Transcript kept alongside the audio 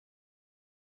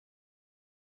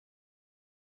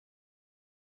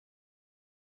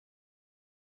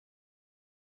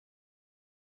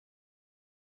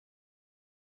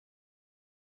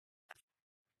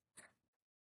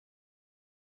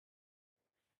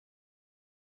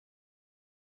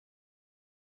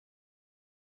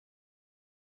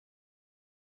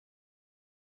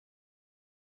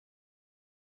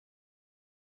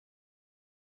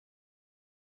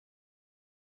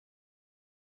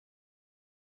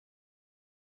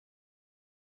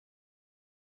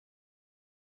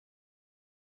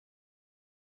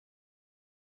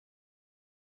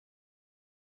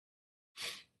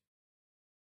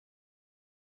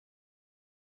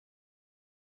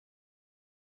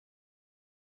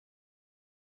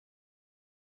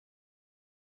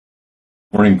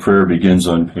Morning prayer begins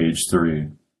on page 3.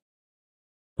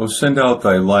 O send out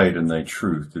thy light and thy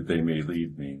truth, that they may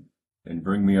lead me, and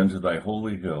bring me unto thy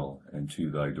holy hill and to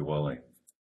thy dwelling.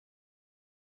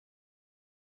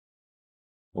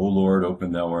 O Lord,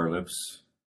 open thou our lips,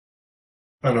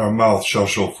 and our mouth shall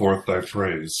show forth thy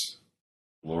praise.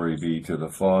 Glory be to the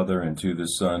Father, and to the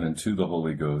Son, and to the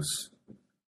Holy Ghost.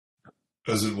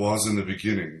 As it was in the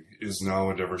beginning, is now,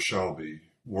 and ever shall be,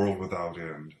 world without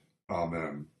end.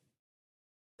 Amen.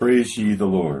 Praise ye the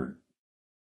Lord.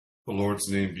 The Lord's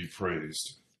name be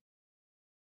praised.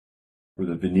 For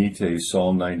the Benite,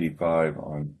 Psalm 95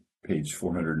 on page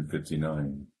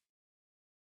 459.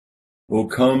 O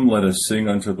come, let us sing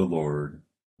unto the Lord.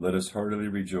 Let us heartily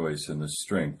rejoice in the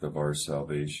strength of our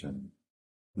salvation.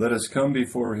 Let us come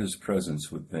before his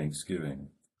presence with thanksgiving,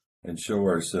 and show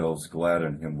ourselves glad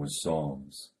in him with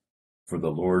psalms. For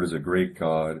the Lord is a great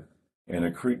God, and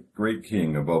a great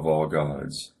King above all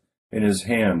gods. In his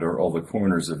hand are all the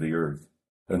corners of the earth,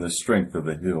 and the strength of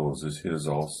the hills is his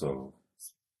also.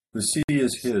 The sea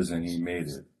is his, and he made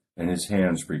it, and his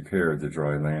hands prepared the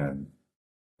dry land.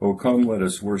 O come, let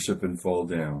us worship and fall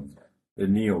down,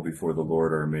 and kneel before the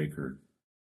Lord our Maker.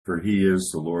 For he is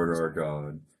the Lord our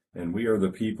God, and we are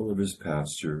the people of his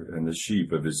pasture, and the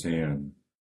sheep of his hand.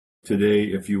 Today,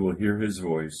 if you will hear his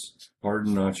voice,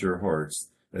 harden not your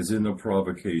hearts, as in the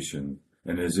provocation,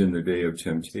 and as in the day of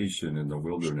temptation in the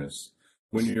wilderness,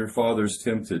 when your fathers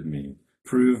tempted me,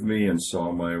 proved me, and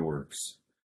saw my works.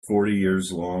 40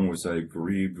 years long was I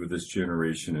grieved with this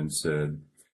generation, and said,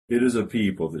 It is a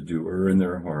people that do err in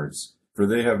their hearts, for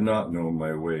they have not known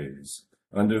my ways,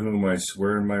 unto whom I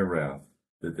swear in my wrath,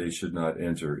 that they should not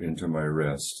enter into my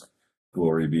rest.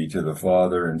 Glory be to the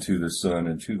Father, and to the Son,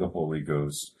 and to the Holy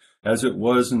Ghost, as it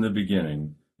was in the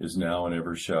beginning, is now, and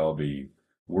ever shall be,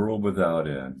 world without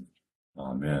end.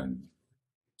 Amen.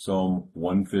 Psalm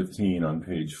 115 on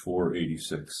page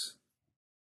 486.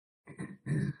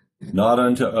 Not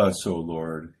unto us, O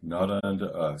Lord, not unto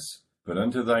us, but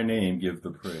unto thy name give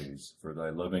the praise, for thy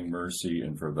loving mercy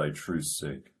and for thy truth's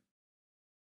sake.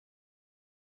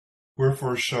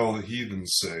 Wherefore shall the heathen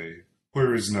say,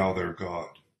 Where is now their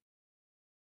God?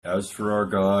 As for our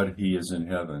God, he is in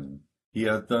heaven. He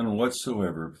hath done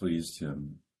whatsoever pleased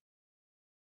him.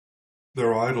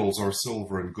 Their idols are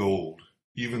silver and gold,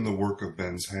 even the work of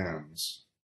men's hands.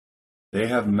 They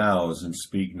have mouths and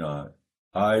speak not,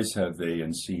 eyes have they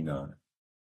and see not.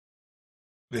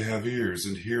 They have ears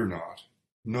and hear not,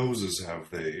 noses have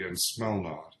they and smell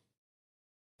not.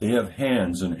 They have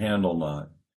hands and handle not,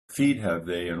 feet have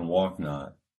they and walk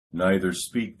not, neither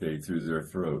speak they through their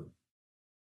throat.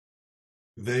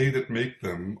 They that make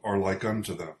them are like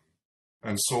unto them,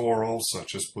 and so are all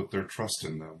such as put their trust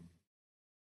in them.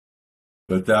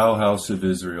 But thou, house of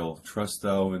Israel, trust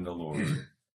thou in the Lord.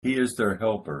 He is their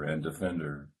helper and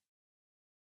defender.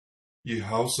 Ye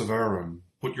house of Aaron,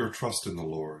 put your trust in the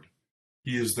Lord.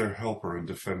 He is their helper and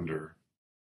defender.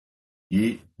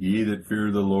 Ye that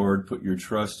fear the Lord, put your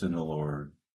trust in the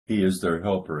Lord. He is their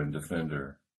helper and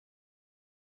defender.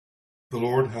 The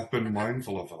Lord hath been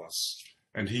mindful of us,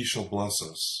 and he shall bless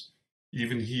us.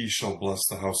 Even he shall bless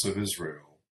the house of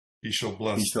Israel. He shall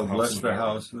bless He shall the bless house of the Aaron.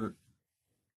 house.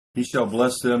 He shall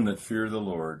bless them that fear the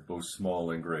Lord, both small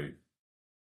and great.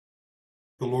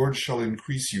 The Lord shall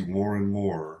increase you more and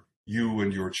more, you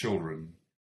and your children.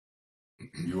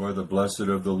 You are the blessed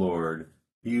of the Lord,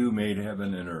 he who made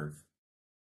heaven and earth.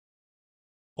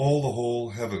 All the whole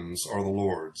heavens are the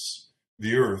Lord's.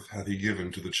 The earth hath he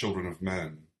given to the children of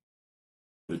men.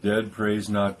 The dead praise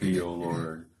not thee, O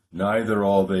Lord, neither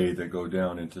all they that go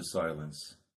down into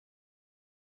silence.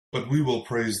 But we will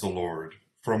praise the Lord,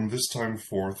 from this time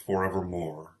forth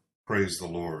forevermore. Praise the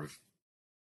Lord.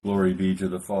 Glory be to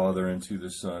the Father, and to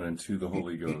the Son, and to the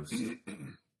Holy Ghost.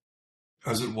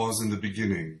 As it was in the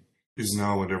beginning, is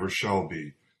now, and ever shall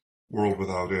be, world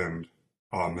without end.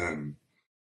 Amen.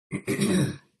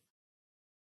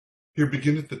 Here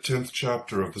beginneth the 10th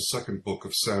chapter of the second book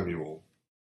of Samuel.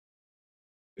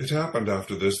 It happened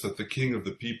after this that the king of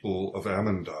the people of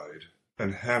Ammon died,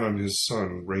 and Hanun his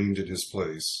son reigned in his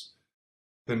place.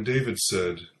 Then David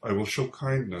said, I will show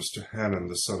kindness to Hanun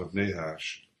the son of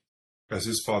Nahash, as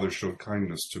his father showed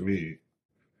kindness to me.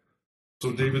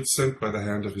 So David sent by the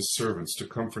hand of his servants to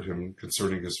comfort him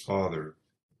concerning his father.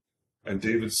 And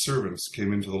David's servants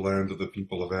came into the land of the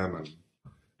people of Ammon.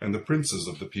 And the princes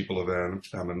of the people of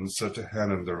Ammon said to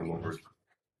Hanun their lord,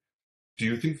 Do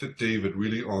you think that David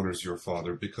really honors your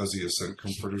father because he has sent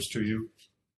comforters to you?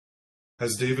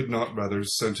 Has David not rather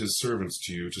sent his servants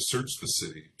to you to search the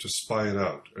city, to spy it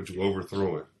out, and to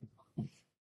overthrow it?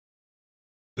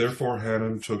 Therefore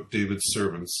Hanun took David's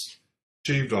servants,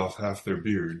 shaved off half their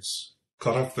beards,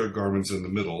 cut off their garments in the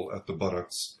middle at the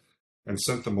buttocks, and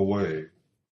sent them away.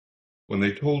 When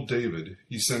they told David,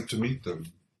 he sent to meet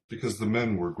them, because the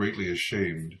men were greatly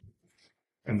ashamed.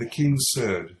 And the king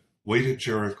said, "Wait at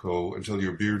Jericho until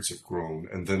your beards have grown,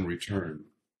 and then return."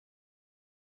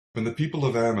 When the people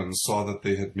of Ammon saw that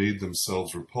they had made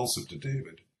themselves repulsive to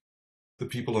David, the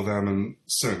people of Ammon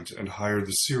sent and hired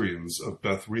the Syrians of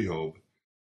Beth Rehob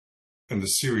and the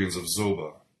Syrians of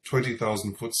Zobah,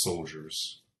 20,000 foot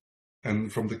soldiers,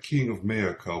 and from the king of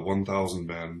Maacah 1,000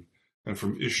 men, and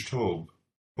from Ishtob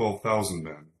 12,000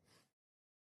 men.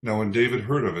 Now when David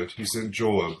heard of it, he sent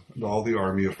Joab and all the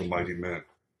army of the mighty men.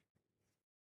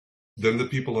 Then the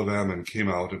people of Ammon came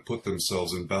out and put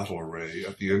themselves in battle array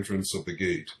at the entrance of the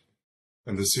gate,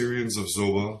 and the Syrians of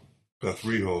Zobah, Beth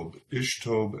Rehob,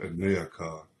 Ishtob, and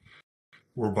Maacah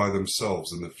were by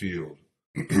themselves in the field.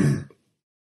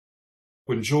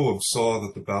 When Joab saw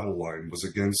that the battle line was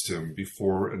against him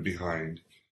before and behind,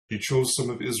 he chose some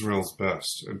of Israel's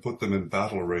best and put them in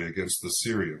battle array against the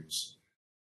Syrians.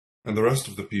 And the rest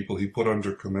of the people he put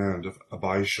under command of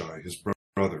Abishai his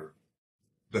brother,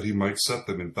 that he might set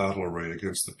them in battle array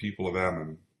against the people of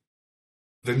Ammon.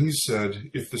 Then he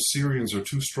said, "If the Syrians are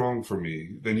too strong for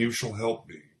me, then you shall help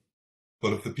me.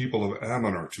 But if the people of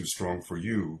Ammon are too strong for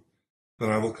you, then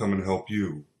I will come and help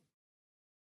you.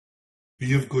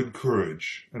 Be of good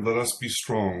courage, and let us be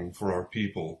strong for our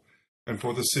people and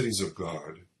for the cities of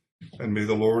God, and may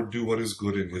the Lord do what is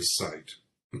good in his sight."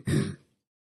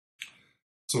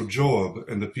 So Joab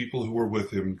and the people who were with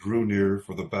him drew near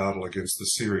for the battle against the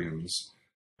Syrians,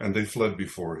 and they fled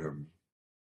before him.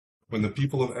 When the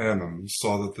people of Ammon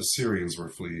saw that the Syrians were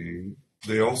fleeing,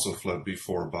 they also fled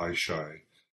before Abishai,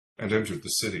 and entered the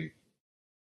city.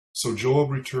 So Joab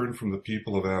returned from the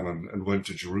people of Ammon and went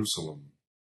to Jerusalem.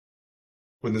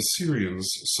 When the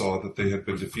Syrians saw that they had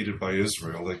been defeated by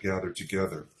Israel, they gathered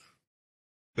together.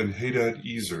 Then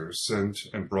Hadad-ezer sent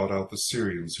and brought out the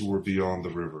Syrians who were beyond the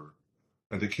river,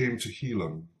 and they came to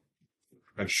Helam.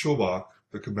 And Shobach,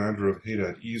 the commander of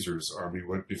Hadad-ezer's army,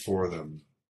 went before them.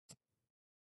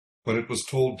 When it was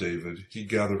told David, he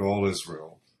gathered all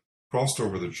Israel, crossed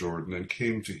over the Jordan, and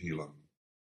came to Helam.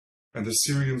 And the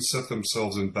Syrians set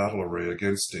themselves in battle array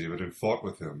against David and fought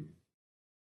with him.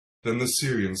 Then the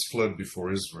Syrians fled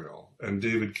before Israel, and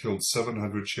David killed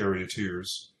 700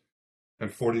 charioteers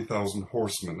and 40,000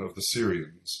 horsemen of the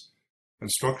Syrians, and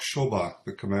struck Shobach,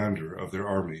 the commander of their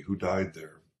army, who died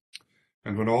there.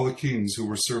 And when all the kings who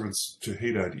were servants to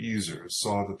Hadad-ezer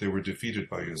saw that they were defeated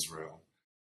by Israel,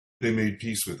 they made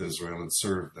peace with Israel and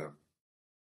served them.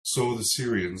 So the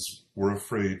Syrians were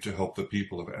afraid to help the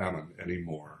people of Ammon any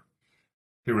more.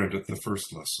 Here endeth the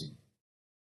first lesson.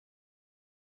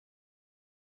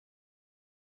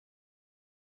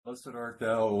 Blessed art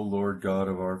thou, O Lord God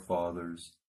of our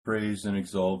fathers, praised and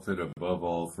exalted above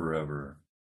all forever.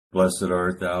 Blessed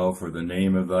art thou for the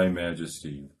name of thy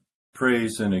majesty,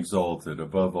 praised and exalted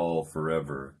above all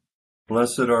forever.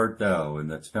 Blessed art thou in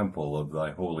the temple of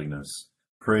thy holiness,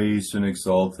 praised and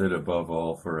exalted above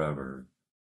all forever.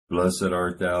 Blessed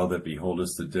art thou that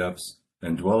beholdest the depths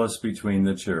and dwellest between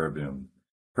the cherubim,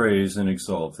 praised and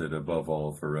exalted above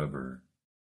all forever.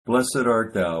 Blessed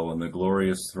art thou on the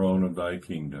glorious throne of thy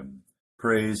kingdom,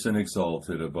 praised and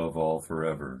exalted above all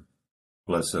forever.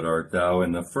 Blessed art thou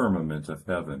in the firmament of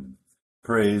heaven,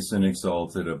 praised and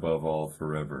exalted above all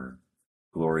forever.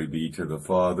 Glory be to the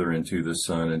Father, and to the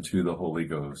Son, and to the Holy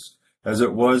Ghost, as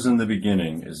it was in the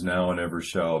beginning, is now, and ever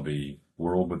shall be,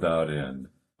 world without end.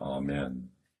 Amen.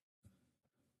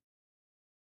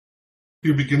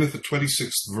 Here beginneth the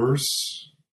 26th verse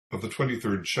of the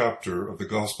 23rd chapter of the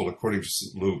Gospel according to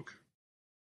St. Luke.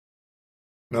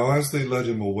 Now as they led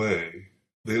him away,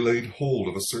 they laid hold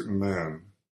of a certain man,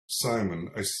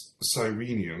 Simon, a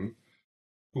Cyrenian,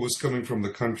 who was coming from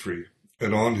the country,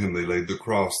 and on him they laid the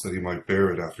cross that he might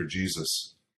bear it after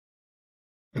Jesus.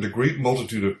 And a great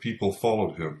multitude of people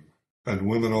followed him, and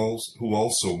women who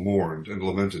also mourned and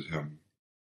lamented him.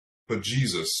 But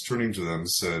Jesus, turning to them,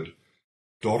 said,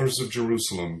 "Daughters of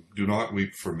Jerusalem, do not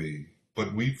weep for me,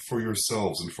 but weep for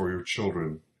yourselves and for your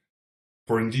children.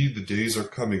 For indeed the days are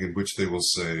coming in which they will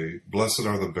say, Blessed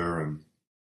are the barren,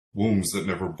 wombs that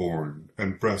never born,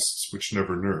 and breasts which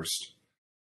never nursed.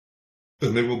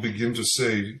 Then they will begin to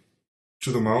say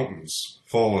to the mountains,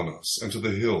 Fall on us, and to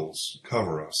the hills,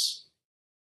 Cover us.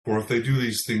 For if they do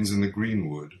these things in the green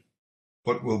wood,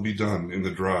 what will be done in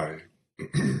the dry?"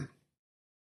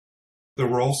 There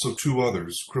were also two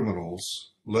others,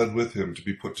 criminals, led with him to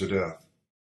be put to death.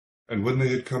 And when they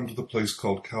had come to the place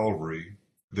called Calvary,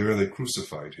 there they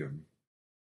crucified him,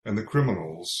 and the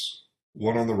criminals,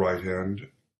 one on the right hand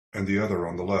and the other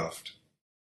on the left.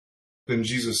 Then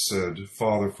Jesus said,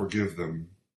 Father, forgive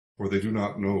them, for they do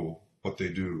not know what they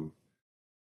do.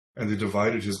 And they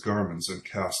divided his garments and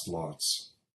cast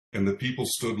lots. And the people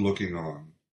stood looking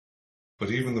on.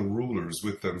 But even the rulers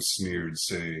with them sneered,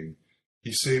 saying,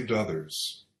 He saved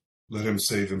others. Let him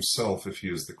save himself if he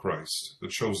is the Christ, the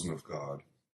chosen of God.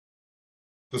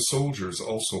 The soldiers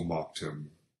also mocked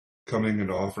him, coming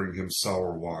and offering him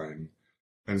sour wine,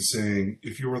 and saying,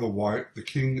 If you are the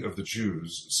king of the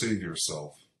Jews, save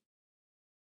yourself.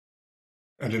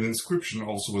 And an inscription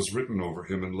also was written over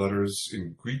him in letters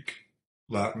in Greek,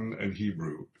 Latin, and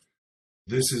Hebrew,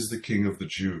 This is the King of the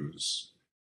Jews.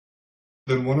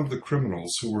 Then one of the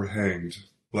criminals who were hanged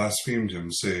blasphemed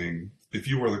him, saying, If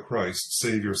you are the Christ,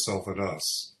 save yourself and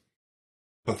us.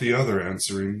 But the other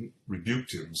answering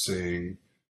rebuked him, saying,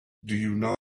 Do you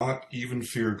not even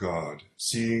fear God,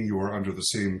 seeing you are under the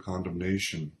same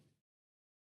condemnation?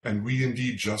 And we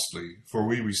indeed justly, for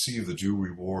we receive the due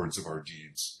rewards of our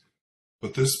deeds.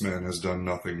 But this man has done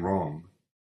nothing wrong.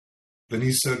 Then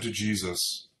he said to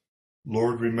Jesus,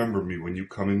 Lord, remember me when you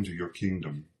come into your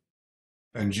kingdom.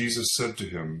 And Jesus said to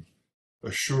him,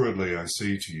 Assuredly I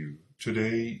say to you,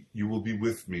 today you will be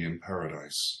with me in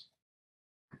paradise.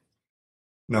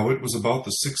 Now it was about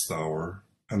the 6th hour,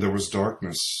 and there was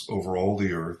darkness over all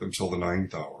the earth until the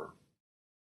 9th hour.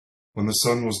 When the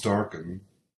sun was darkened,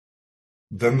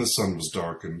 then the sun was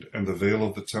darkened, and the veil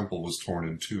of the temple was torn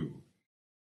in two.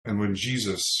 And when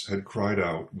Jesus had cried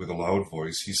out with a loud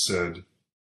voice, he said,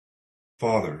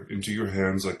 Father, into your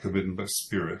hands I commit my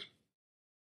spirit.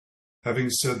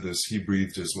 Having said this, he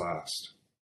breathed his last.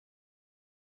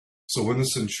 So when the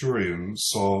centurion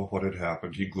saw what had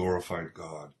happened, he glorified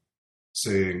God,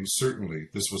 saying, Certainly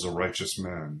this was a righteous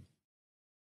man.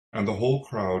 And the whole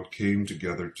crowd came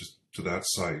together to that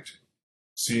sight,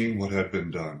 seeing what had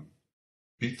been done,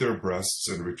 beat their breasts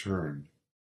and returned.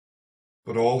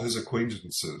 But all his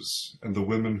acquaintances and the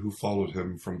women who followed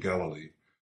him from Galilee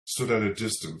stood at a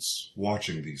distance,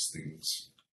 watching these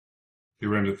things.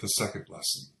 Here endeth the second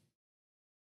lesson.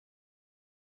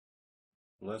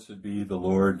 Blessed be the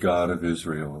Lord God of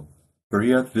Israel, for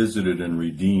he hath visited and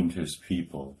redeemed his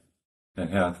people, and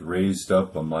hath raised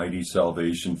up a mighty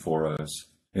salvation for us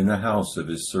in the house of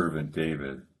his servant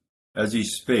David, as he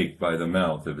spake by the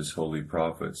mouth of his holy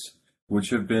prophets,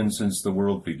 which have been since the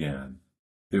world began,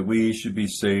 that we should be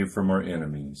saved from our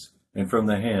enemies, and from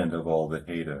the hand of all that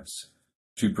hate us,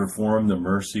 to perform the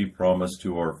mercy promised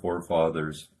to our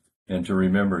forefathers, and to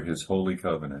remember his holy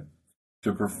covenant,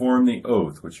 to perform the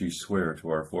oath which he sware to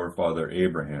our forefather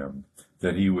Abraham,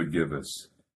 that he would give us,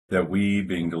 that we,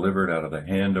 being delivered out of the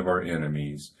hand of our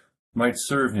enemies, might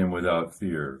serve him without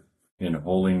fear, in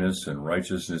holiness and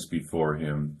righteousness before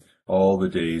him, all the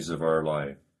days of our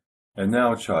life. And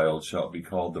thou, child, shalt be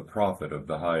called the prophet of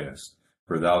the highest,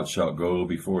 for thou shalt go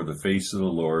before the face of the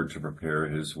Lord to prepare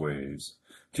his ways,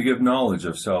 to give knowledge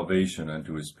of salvation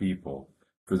unto his people,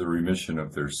 for the remission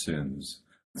of their sins,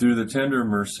 through the tender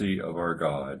mercy of our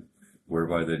God,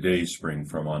 whereby the dayspring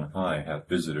from on high hath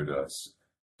visited us,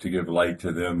 to give light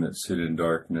to them that sit in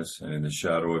darkness and in the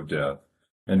shadow of death,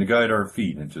 and to guide our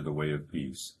feet into the way of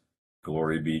peace.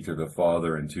 Glory be to the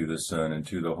Father, and to the Son, and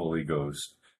to the Holy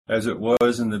Ghost, as it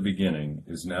was in the beginning,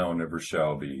 is now, and ever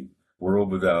shall be, world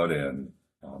without end.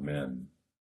 Amen.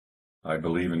 I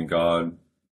believe in God,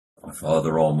 the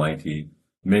Father Almighty,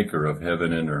 maker of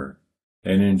heaven and earth,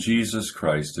 and in Jesus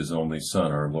Christ, his only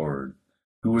Son, our Lord,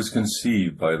 who was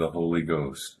conceived by the Holy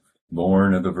Ghost,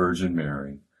 born of the Virgin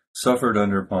Mary, suffered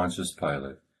under Pontius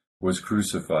Pilate, was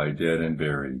crucified, dead, and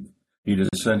buried. He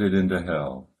descended into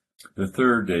hell. The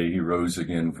third day he rose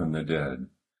again from the dead.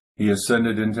 He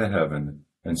ascended into heaven,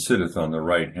 and sitteth on the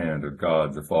right hand of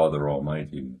God the Father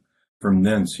Almighty. From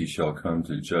thence he shall come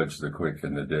to judge the quick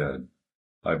and the dead.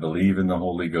 I believe in the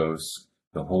Holy Ghost,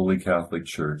 the Holy Catholic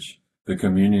Church, the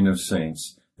communion of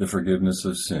saints, the forgiveness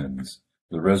of sins,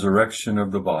 the resurrection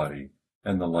of the body,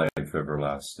 and the life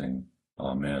everlasting.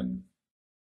 Amen.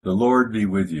 The Lord be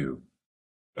with you.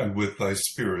 And with thy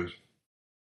spirit.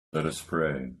 Let us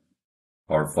pray.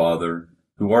 Our Father,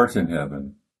 who art in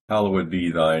heaven, hallowed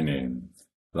be thy name.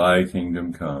 Thy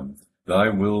kingdom come, thy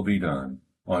will be done,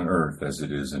 on earth as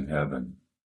it is in heaven.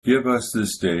 Give us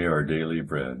this day our daily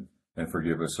bread, and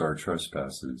forgive us our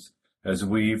trespasses, as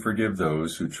we forgive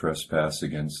those who trespass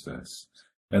against us.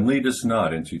 And lead us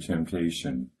not into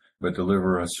temptation, but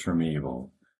deliver us from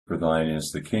evil. For thine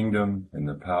is the kingdom, and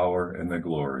the power, and the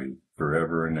glory,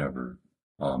 forever and ever.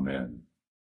 Amen.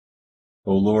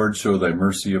 O Lord, show thy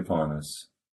mercy upon us.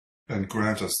 And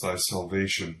grant us thy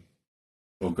salvation.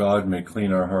 O God, may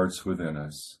clean our hearts within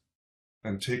us.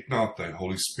 And take not thy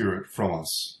Holy Spirit from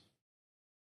us.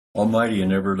 Almighty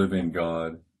and ever-living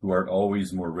God, who art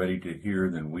always more ready to hear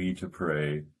than we to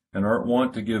pray, and art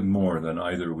wont to give more than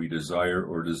either we desire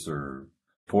or deserve,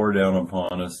 pour down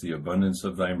upon us the abundance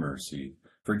of thy mercy,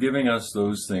 forgiving us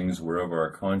those things whereof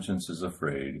our conscience is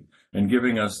afraid, and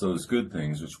giving us those good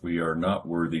things which we are not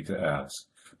worthy to ask,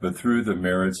 but through the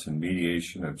merits and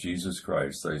mediation of Jesus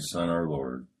Christ, thy Son, our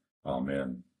Lord.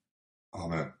 Amen.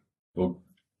 Amen.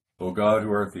 O God,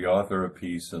 who art the author of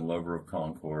peace and lover of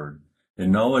concord,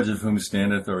 in knowledge of whom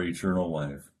standeth our eternal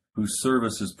life, whose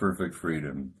service is perfect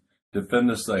freedom, defend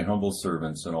us, thy humble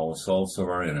servants, in all assaults of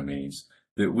our enemies,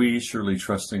 that we, surely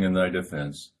trusting in thy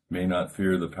defense, may not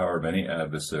fear the power of any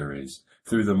adversaries,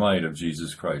 through the might of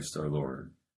Jesus Christ our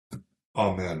Lord.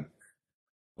 Amen.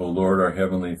 O Lord, our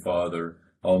heavenly Father,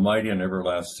 almighty and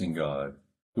everlasting God,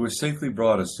 who hast safely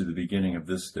brought us to the beginning of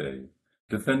this day,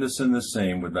 defend us in the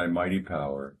same with thy mighty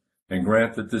power, and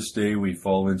grant that this day we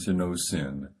fall into no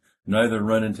sin, neither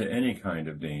run into any kind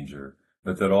of danger,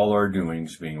 but that all our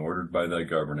doings, being ordered by thy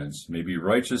governance, may be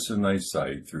righteous in thy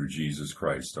sight through Jesus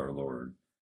Christ our Lord.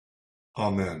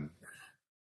 Amen.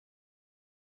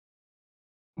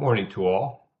 Morning to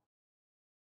all.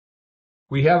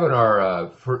 We have in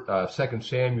our Second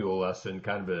Samuel lesson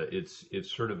kind of it's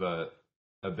sort of a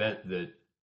event that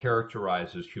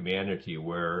characterizes humanity,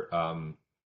 where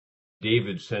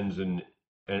David sends in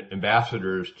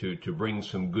ambassadors to bring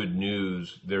some good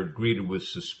news. They're greeted with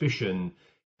suspicion,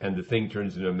 and the thing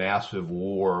turns into a massive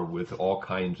war with all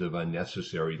kinds of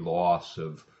unnecessary loss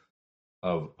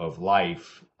of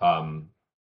life.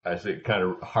 As it kind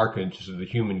of harkens to the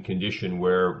human condition,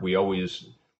 where we always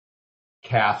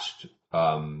cast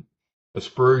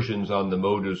aspersions on the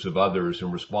motives of others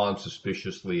and respond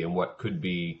suspiciously, and what could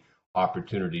be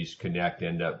opportunities to connect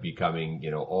end up becoming,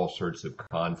 all sorts of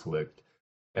conflict.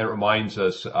 And it reminds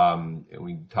us, and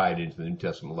we can tie it into the New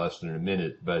Testament lesson in a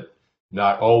minute, but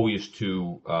not always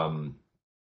to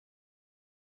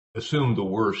assume the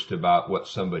worst about what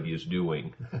somebody is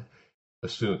doing.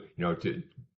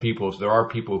 There are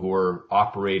people who are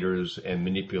operators and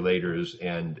manipulators,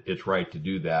 and it's right to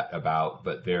do that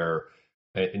but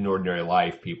in ordinary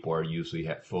life, people are usually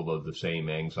full of the same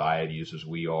anxieties as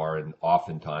we are, and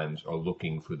oftentimes are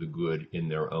looking for the good in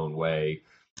their own way.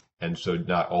 And so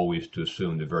not always to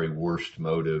assume the very worst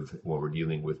motive when we're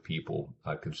dealing with people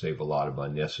could save a lot of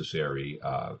unnecessary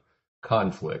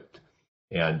conflict.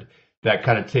 And that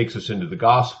kind of takes us into the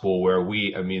gospel, where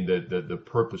the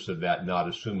purpose of that, not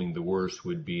assuming the worst,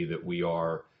 would be that we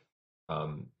are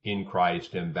in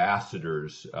Christ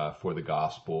ambassadors for the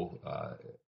gospel,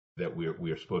 that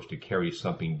we are supposed to carry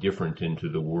something different into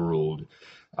the world,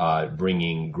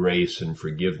 bringing grace and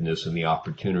forgiveness and the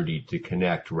opportunity to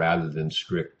connect rather than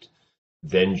strict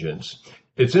vengeance.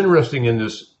 It's interesting in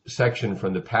this section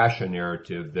from the Passion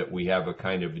narrative that we have a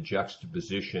kind of a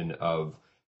juxtaposition of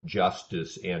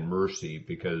justice and mercy,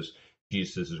 because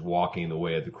Jesus is walking the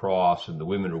way of the cross, and the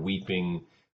women are weeping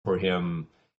for him,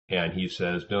 and he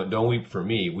says, don't weep for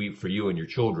me, weep for you and your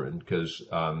children, because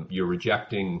you're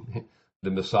rejecting the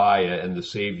Messiah and the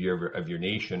Savior of your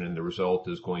nation, and the result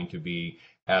is going to be,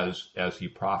 as he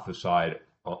prophesied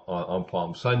on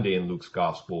Palm Sunday in Luke's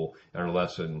Gospel, and our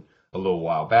lesson a little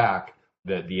while back,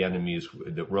 that the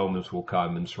Romans will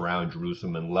come and surround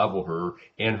Jerusalem and level her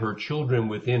and her children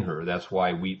within her. That's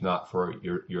why weep not for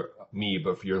me,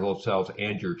 but for yourselves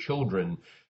and your children,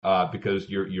 because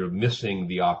you're missing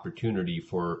the opportunity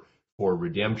for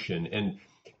redemption. And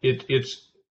it's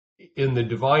in the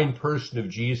divine person of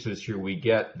Jesus here we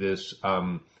get this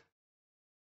a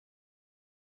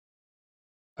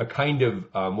kind of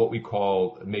what we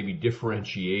call maybe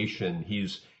differentiation.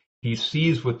 He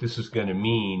sees what this is going to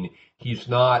mean. It's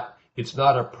not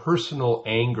a personal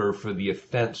anger for the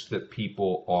offense that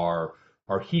people are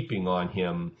heaping on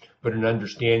him, but an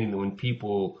understanding that when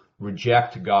people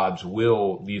reject God's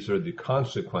will, these are the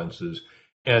consequences.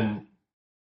 And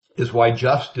is why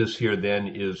justice here then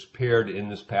is paired in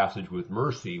this passage with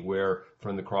mercy, where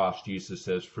from the cross Jesus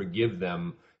says, forgive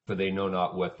them, for they know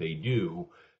not what they do.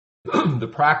 The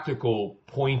practical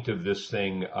point of this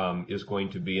thing is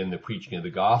going to be in the preaching of the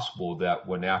gospel, that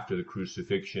when after the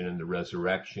crucifixion and the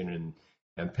resurrection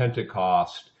and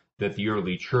Pentecost, that the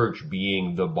early church,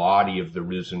 being the body of the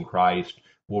risen Christ,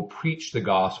 will preach the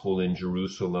gospel in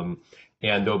Jerusalem,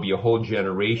 and there'll be a whole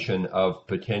generation of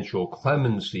potential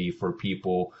clemency for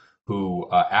people who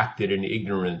acted in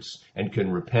ignorance and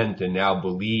can repent and now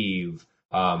believe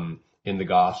in the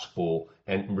gospel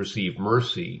and receive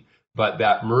mercy. But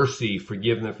that mercy,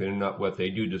 forgive them for not what they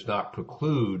do, does not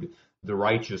preclude the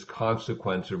righteous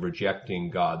consequence of rejecting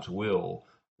God's will.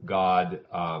 God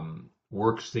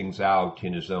works things out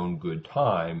in his own good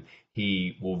time.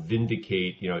 He will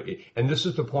vindicate, and this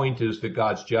is the point, is that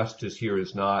God's justice here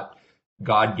is not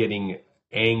God getting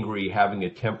angry, having a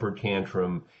temper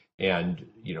tantrum, and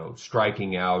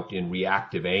striking out in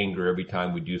reactive anger every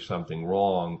time we do something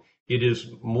wrong. It is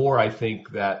more, I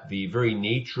think, that the very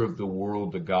nature of the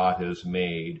world that God has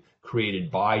made, created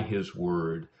by his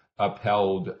word,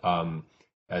 upheld,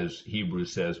 as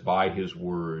Hebrews says, by his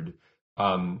word.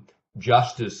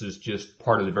 Justice is just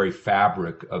part of the very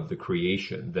fabric of the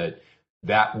creation,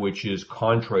 that which is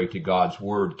contrary to God's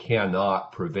word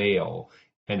cannot prevail,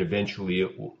 and eventually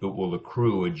it will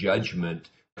accrue a judgment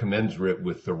commensurate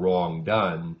with the wrong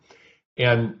done.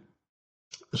 And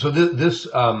so this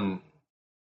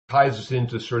ties us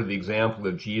into sort of the example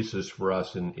of Jesus for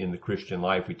us in the Christian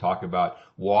life. We talk about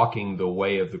walking the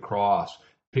way of the cross,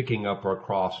 picking up our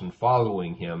cross and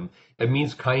following him. It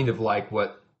means kind of like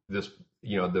what this,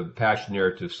 the Passion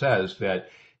narrative says, that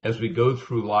as we go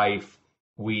through life,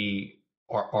 we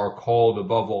are called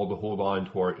above all to hold on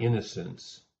to our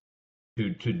innocence,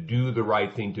 to do the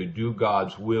right thing, to do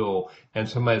God's will. And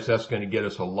sometimes that's going to get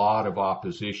us a lot of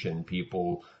opposition,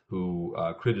 people who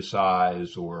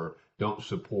criticize or don't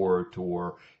support,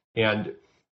 and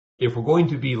if we're going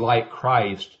to be like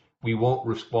Christ, we won't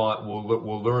respond.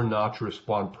 We'll learn not to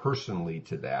respond personally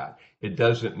to that. It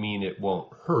doesn't mean it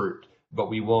won't hurt, but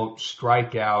we won't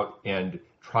strike out and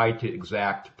try to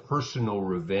exact personal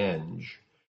revenge.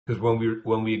 Because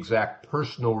when we exact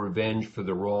personal revenge for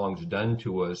the wrongs done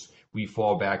to us, we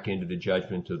fall back into the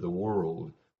judgment of the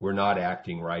world. We're not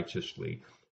acting righteously.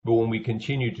 But when we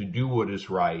continue to do what is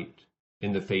right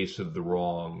in the face of the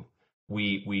wrong,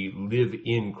 we live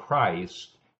in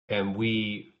Christ, and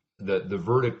the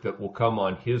verdict that will come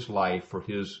on his life for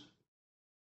his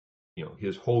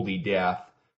holy death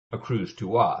accrues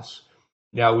to us.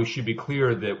 Now, we should be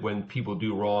clear that when people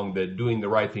do wrong, that doing the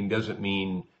right thing doesn't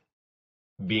mean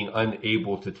being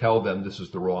unable to tell them this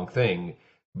is the wrong thing,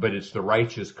 but it's the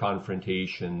righteous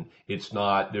confrontation. It's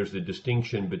not, there's a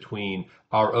distinction between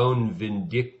our own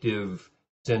vindictive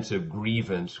sense of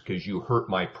grievance, because you hurt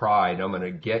my pride, I'm going to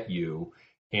get you,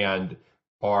 and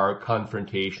our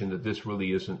confrontation that this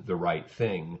really isn't the right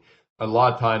thing. A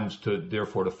lot of times,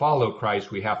 therefore, to follow Christ,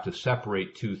 we have to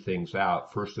separate two things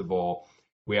out. First of all,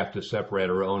 we have to separate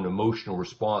our own emotional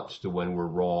response to when we're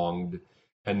wronged,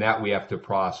 and that we have to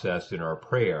process in our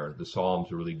prayer. The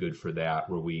Psalms are really good for that,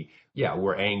 where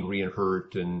we're angry and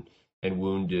hurt and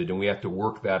wounded, and we have to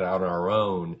work that out on our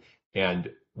own.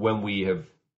 And when we have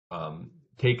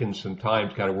taken some time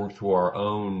to kind of work through our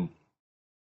own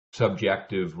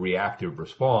subjective reactive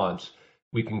response,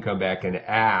 we can come back and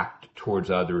act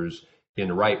towards others in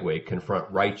the right way,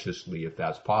 confront righteously if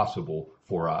that's possible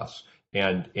for us.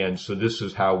 And so this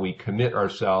is how we commit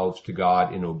ourselves to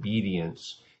God in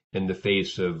obedience in the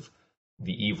face of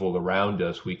the evil around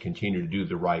us. We continue to do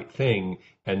the right thing,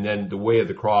 and then the way of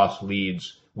the cross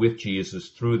leads with Jesus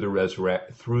through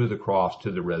the cross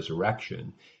to the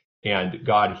resurrection. And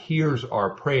God hears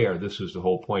our prayer. This is the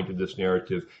whole point of this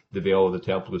narrative. The veil of the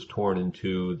temple is torn in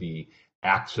two. The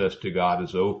access to God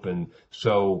is open.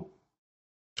 So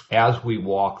as we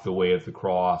walk the way of the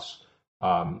cross,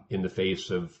 in the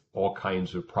face of all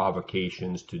kinds of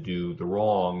provocations to do the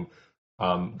wrong,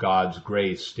 God's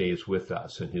grace stays with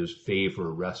us, and his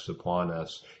favor rests upon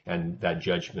us, and that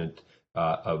judgment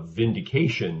of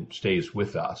vindication stays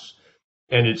with us.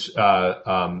 And it's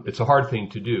a hard thing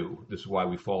to do. This is why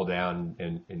we fall down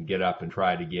and get up and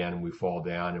try it again, and we fall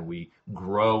down, and we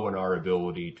grow in our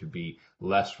ability to be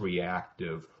less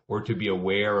reactive, or to be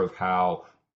aware of how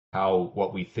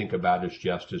what we think about as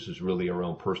justice is really our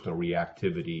own personal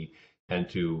reactivity, and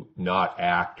to not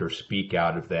act or speak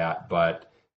out of that,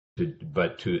 but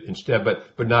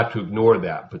not to ignore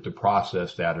that, but to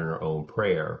process that in our own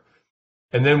prayer.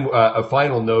 And then a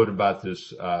final note about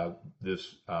this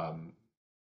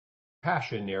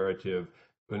Passion narrative: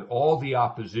 in all the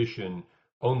opposition,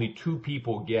 only two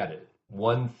people get it.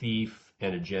 One thief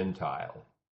and a Gentile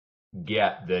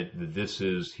get that this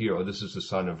is the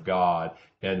Son of God,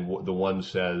 and the one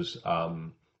says,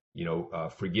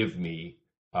 forgive me,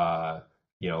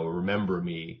 remember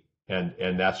me,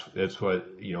 and that's what,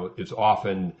 it's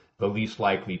often the least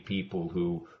likely people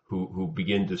who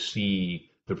begin to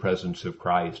see the presence of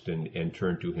Christ and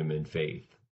turn to him in faith.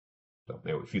 So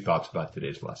anyway, a few thoughts about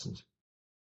today's lessons.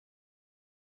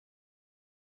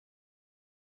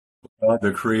 God,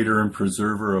 the creator and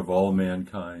preserver of all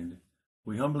mankind,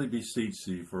 we humbly beseech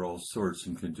thee for all sorts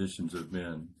and conditions of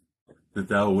men, that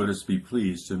thou wouldest be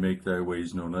pleased to make thy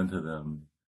ways known unto them,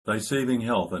 thy saving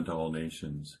health unto all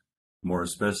nations. More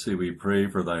especially we pray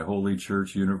for thy holy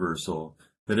Church universal,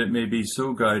 that it may be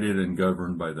so guided and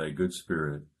governed by thy good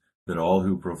Spirit, that all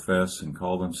who profess and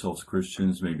call themselves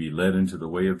Christians may be led into the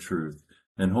way of truth,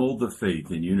 and hold the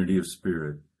faith in unity of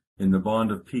spirit, in the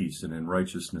bond of peace and in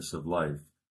righteousness of life.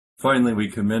 Finally, we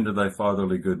commend to thy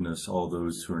fatherly goodness all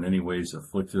those who are in any ways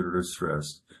afflicted or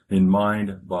distressed, in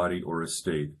mind, body, or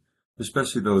estate,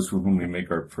 especially those for whom we make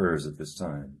our prayers at this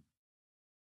time.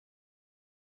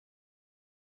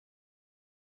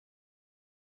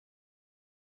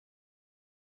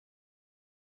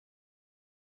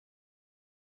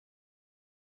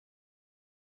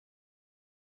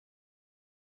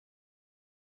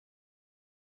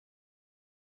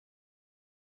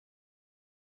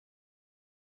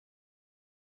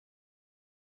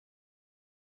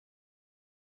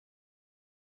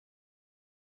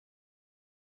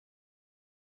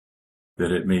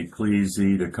 That it may please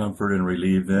thee to comfort and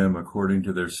relieve them according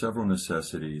to their several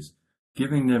necessities,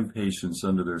 giving them patience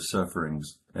under their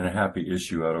sufferings, and a happy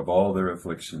issue out of all their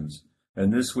afflictions.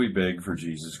 And this we beg for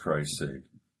Jesus Christ's sake.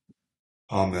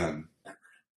 Amen.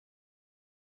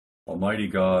 Almighty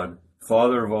God,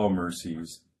 Father of all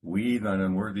mercies, we, thine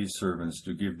unworthy servants,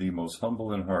 do give thee most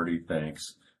humble and hearty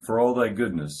thanks for all thy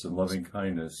goodness and loving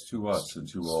kindness to us and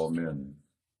to all men.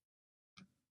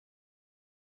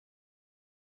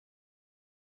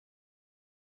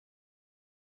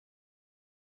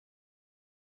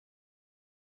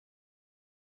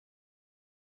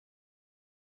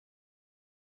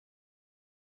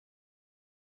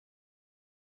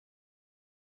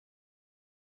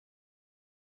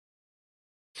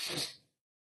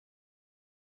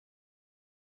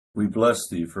 We bless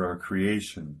thee for our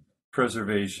creation,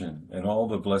 preservation, and all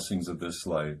the blessings of this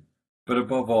life, but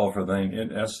above all for thine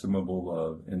inestimable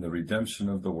love in the redemption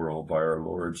of the world by our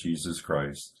Lord Jesus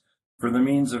Christ, for the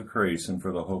means of grace and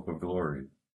for the hope of glory.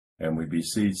 And we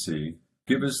beseech thee,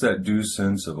 give us that due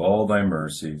sense of all thy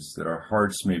mercies, that our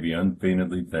hearts may be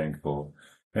unfeignedly thankful,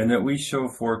 and that we show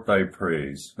forth thy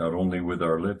praise, not only with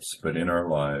our lips, but in our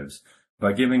lives,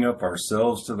 by giving up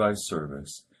ourselves to thy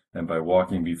service, and by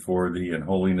walking before thee in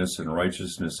holiness and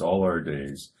righteousness all our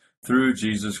days, through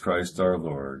Jesus Christ our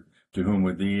Lord, to whom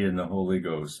with thee and the Holy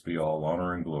Ghost be all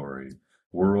honor and glory,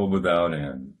 world without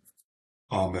end.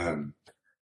 Amen.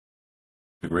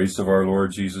 The grace of our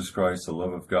Lord Jesus Christ, the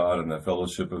love of God, and the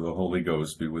fellowship of the Holy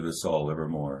Ghost be with us all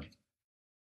evermore.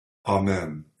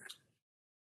 Amen.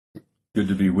 Good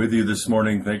to be with you this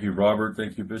morning. Thank you, Robert.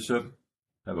 Thank you, Bishop.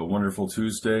 Have a wonderful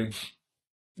Tuesday.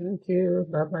 Thank you.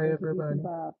 Bye bye, Thank you, everybody. Bishop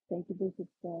Bob. Thank you, Bishop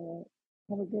Sarah.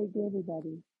 Have a great day,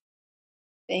 everybody.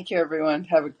 Thank you, everyone.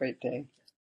 Have a great day.